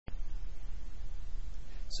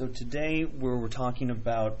So today we're talking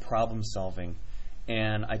about problem solving,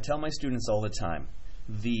 and I tell my students all the time,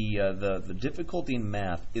 the difficulty in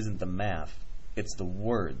math isn't the math, it's the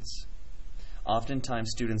words.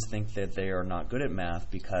 Oftentimes students think that they are not good at math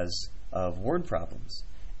because of word problems,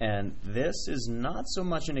 and this is not so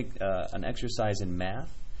much an exercise in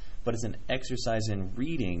math, but it's an exercise in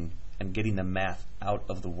reading and getting the math out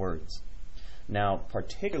of the words. Now,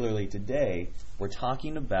 particularly today, we're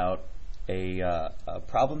talking about a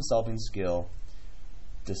problem-solving skill,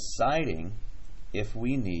 deciding if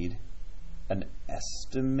we need an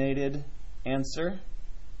estimated answer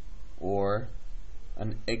or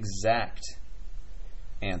an exact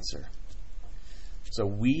answer. So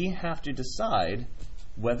we have to decide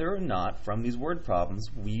whether or not from these word problems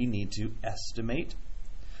we need to estimate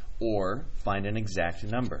or find an exact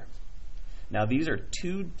number. Now these are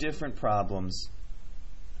two different problems.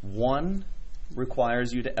 One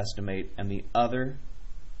requires you to estimate and the other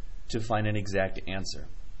to find an exact answer.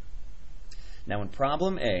 Now in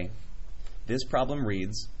problem A, this problem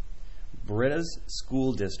reads, Britta's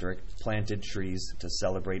school district planted trees to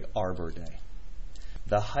celebrate Arbor Day.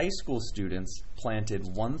 The high school students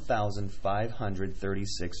planted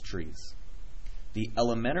 1,536 trees. The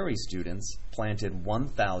elementary students planted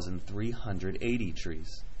 1,380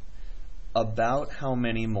 trees. About how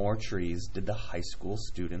many more trees did the high school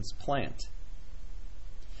students plant?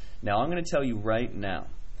 Now I'm going to tell you right now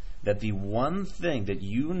that the one thing that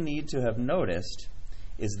you need to have noticed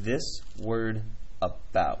is this word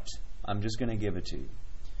about. I'm just going to give it to you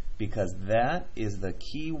because that is the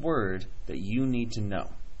key word that you need to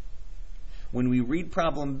know. When we read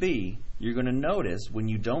problem B, you're going to notice when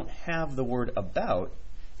you don't have the word about,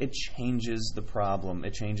 it changes the problem,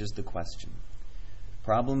 it changes the question.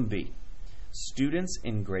 Problem B. Students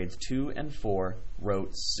in grades 2 and 4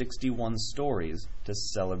 wrote 61 stories to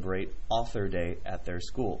celebrate Author Day at their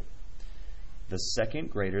school. The second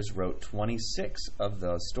graders wrote 26 of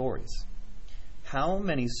those stories. How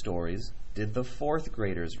many stories did the fourth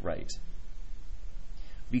graders write?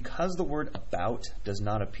 Because the word about does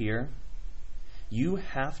not appear, you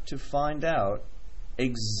have to find out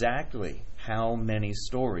exactly how many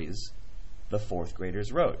stories the fourth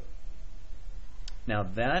graders wrote. Now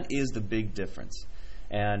that is the big difference,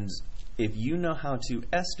 and if you know how to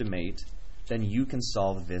estimate, then you can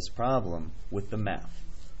solve this problem with the math.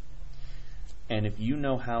 And if you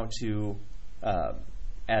know how to add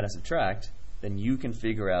and subtract, then you can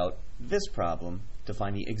figure out this problem to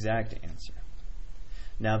find the exact answer.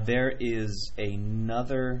 Now there is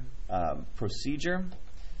another procedure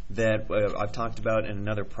that I've talked about in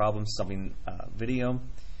another problem-solving video,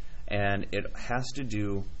 and it has to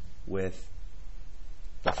do with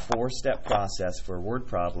the four-step process for word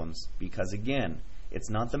problems, because again, it's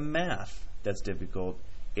not the math that's difficult,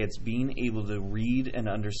 it's being able to read and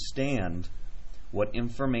understand what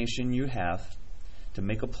information you have to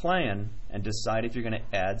make a plan and decide if you're going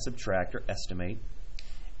to add, subtract, or estimate,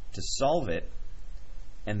 to solve it,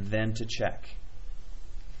 and then to check.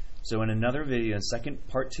 So in another video, in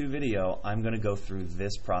part 2 video, I'm going to go through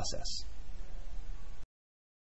this process.